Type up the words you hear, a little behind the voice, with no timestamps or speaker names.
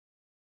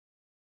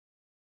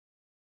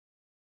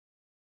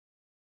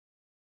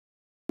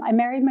I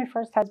married my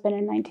first husband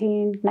in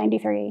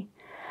 1993.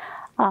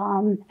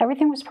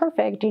 Everything was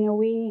perfect. You know,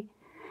 we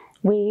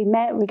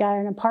met, we got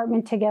an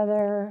apartment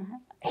together.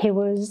 He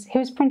was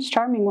Prince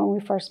Charming when we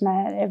first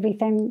met.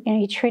 Everything,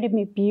 he treated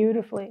me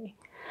beautifully.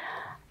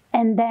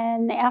 And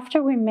then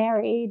after we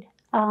married,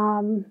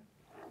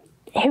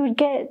 he would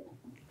get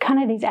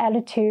kind of these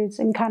attitudes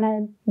and kind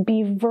of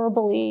be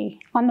verbally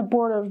on the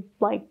border of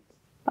like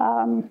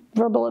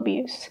verbal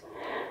abuse.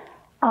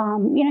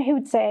 He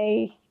would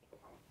say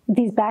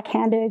these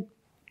backhanded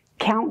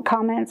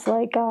comments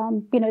like,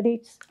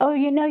 these, oh,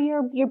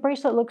 your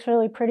bracelet looks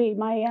really pretty.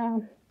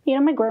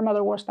 My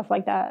grandmother wore stuff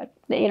like that,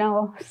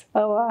 So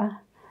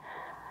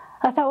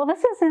I thought, well,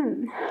 this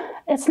isn't,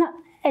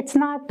 it's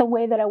not the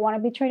way that I want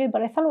to be treated,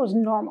 but I thought it was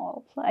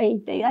normal. I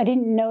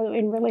didn't know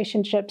in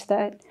relationships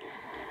that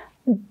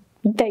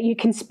you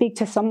can speak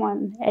to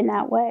someone in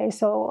that way.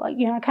 So,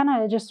 I kind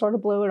of just sort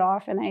of blew it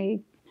off and I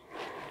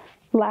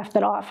laughed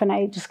it off and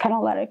I just kind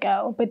of let it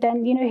go. But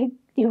then,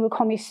 he would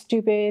call me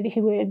stupid. He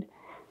would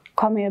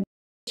call me a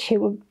bitch. He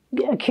would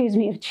accuse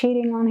me of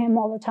cheating on him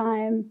all the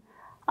time.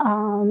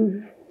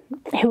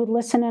 He would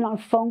listen in on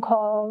phone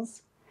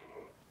calls.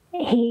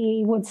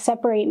 He would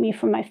separate me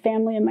from my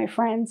family and my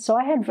friends. So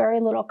I had very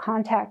little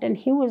contact, and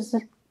he was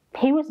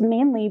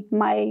mainly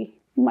my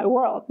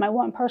world, my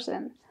one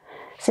person.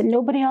 He said,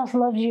 nobody else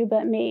loves you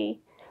but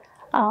me.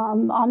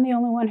 I'm the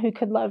only one who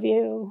could love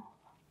you,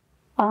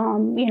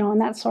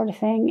 and that sort of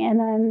thing. And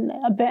then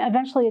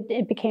eventually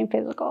it became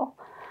physical.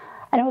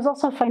 And it was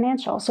also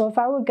financial. So if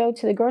I would go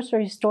to the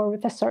grocery store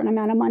with a certain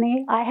amount of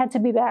money, I had to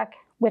be back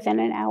within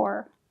an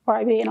hour, or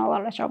I'd be in a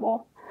lot of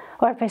trouble.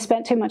 Or if I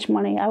spent too much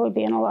money, I would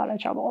be in a lot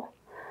of trouble.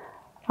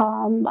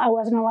 I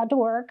wasn't allowed to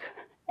work,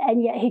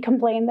 and yet he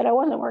complained that I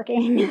wasn't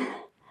working.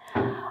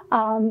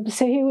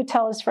 So he would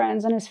tell his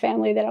friends and his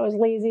family that I was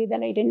lazy,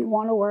 that I didn't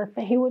want to work,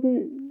 but he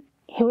wouldn't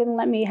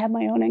let me have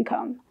my own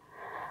income.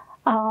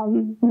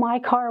 My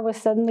car was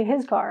suddenly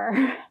his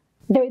car.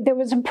 There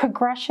was a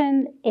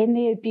progression in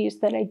the abuse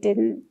that I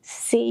didn't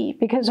see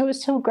because it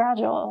was so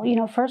gradual.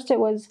 First it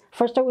was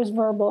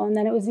verbal, and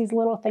then it was these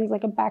little things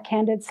like a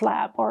backhanded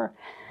slap, or,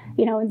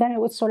 and then it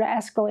would sort of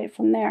escalate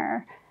from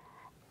there.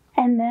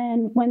 And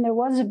then when there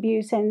was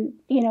abuse and,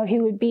 he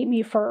would beat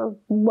me for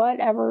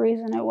whatever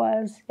reason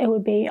it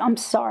would be, I'm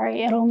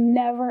sorry, it'll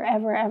never,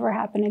 ever, ever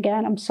happen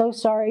again. I'm so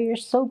sorry. You're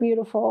so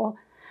beautiful.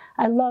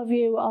 I love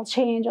you. I'll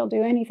change. I'll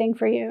do anything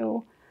for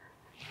you.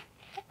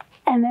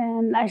 And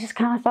then I just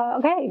kind of thought,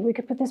 okay, we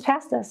could put this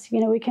past us.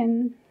 We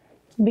can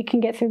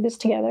get through this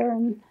together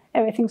and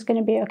everything's going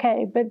to be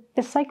okay. But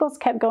the cycles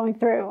kept going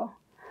through.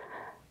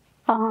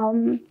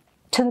 And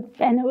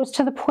it was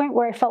to the point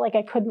where I felt like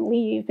I couldn't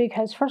leave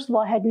because, first of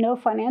all, I had no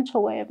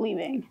financial way of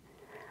leaving.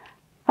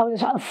 I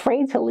was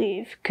afraid to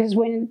leave because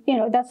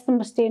that's the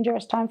most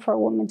dangerous time for a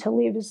woman to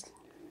leave that's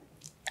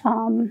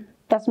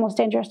the most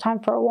dangerous time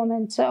for a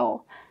woman.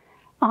 So,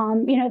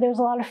 there was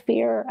a lot of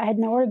fear. I had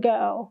nowhere to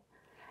go.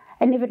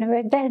 And even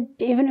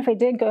if I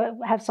did go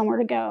have somewhere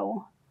to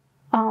go,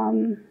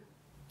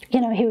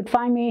 he would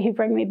find me, he'd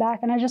bring me back.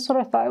 And I just sort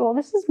of thought, well,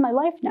 this is my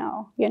life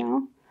now,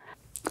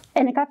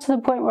 And it got to the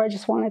point where I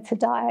just wanted to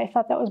die. I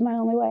thought that was my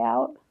only way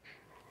out.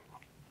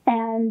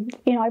 And,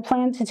 I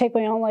planned to take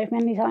my own life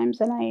many times,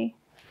 and I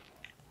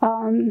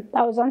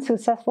was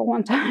unsuccessful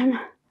one time.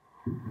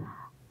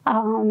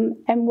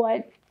 And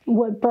what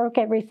broke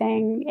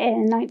everything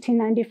in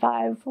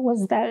 1995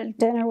 was that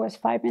dinner was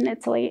 5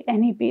 minutes late,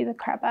 and he beat the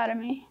crap out of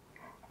me.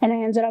 And I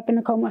ended up in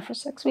a coma for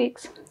 6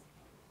 weeks.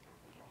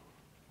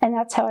 And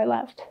that's how I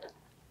left.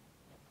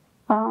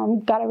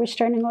 Got a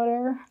restraining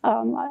order.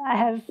 I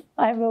have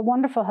a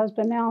wonderful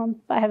husband now.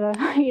 I have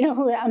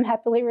I'm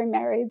happily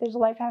remarried. There's a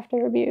life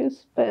after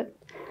abuse. But,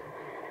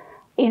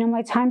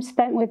 my time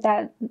spent with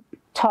that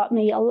taught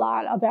me a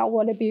lot about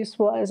what abuse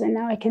was. And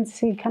now I can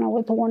see kind of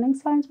what the warning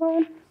signs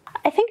were.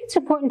 I think it's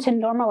important to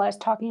normalize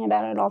talking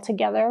about it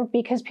altogether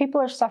because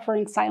people are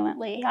suffering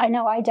silently. I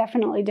know I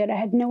definitely did. I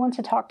had no one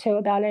to talk to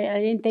about it.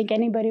 I didn't think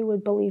anybody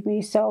would believe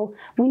me. So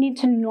we need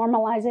to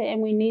normalize it,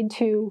 and we need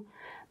to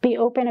be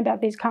open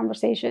about these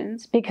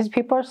conversations because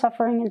people are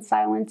suffering in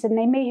silence, and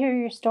they may hear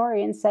your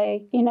story and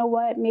say, you know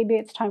what, maybe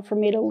it's time for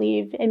me to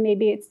leave, and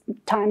maybe it's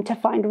time to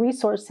find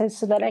resources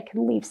so that I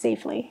can leave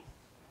safely.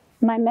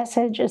 My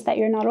message is that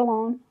you're not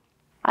alone.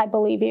 I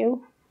believe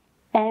you.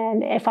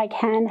 And if I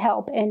can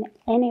help in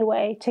any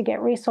way to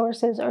get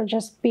resources or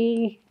just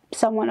be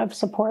someone of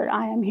support,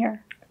 I am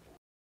here.